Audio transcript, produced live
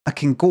I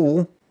can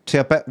go to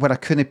a bit where I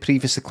couldn't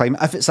previously climb.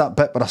 If it's that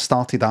bit where I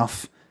started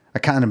off, I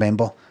can't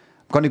remember.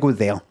 I'm going to go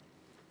there.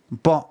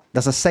 But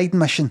there's a side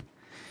mission.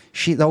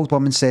 The old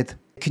woman said,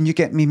 can you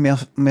get me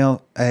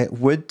more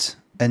wood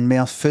and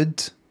more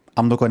food?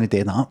 I'm not going to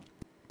do that.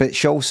 But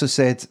she also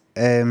said,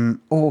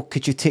 oh,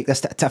 could you take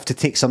this? I have to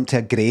take something to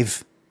a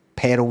grave.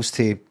 Perils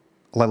to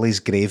Lily's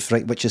grave,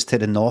 right, which is to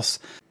the north.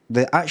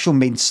 The actual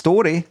main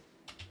story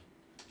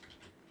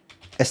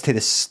is to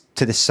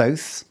the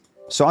south.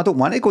 So I don't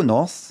want to go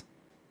north.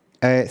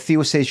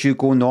 Theo says you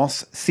go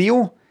north.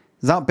 Theo,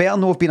 that better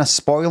not have been a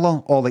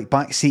spoiler or like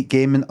backseat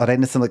gaming or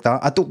anything like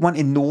that. I don't want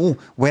to know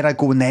where I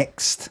go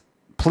next.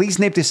 Please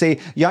nobody say,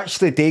 you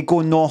actually did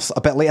go north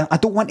a bit later. I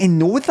don't want to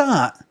know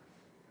that.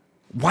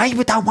 Why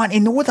would I want to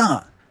know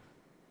that?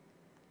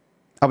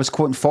 I was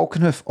quoting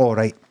Falconhoof. All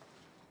right.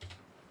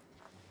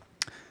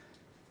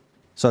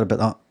 Sorry about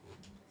that.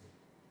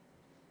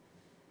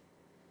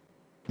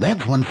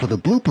 That's one for the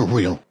blooper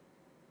reel.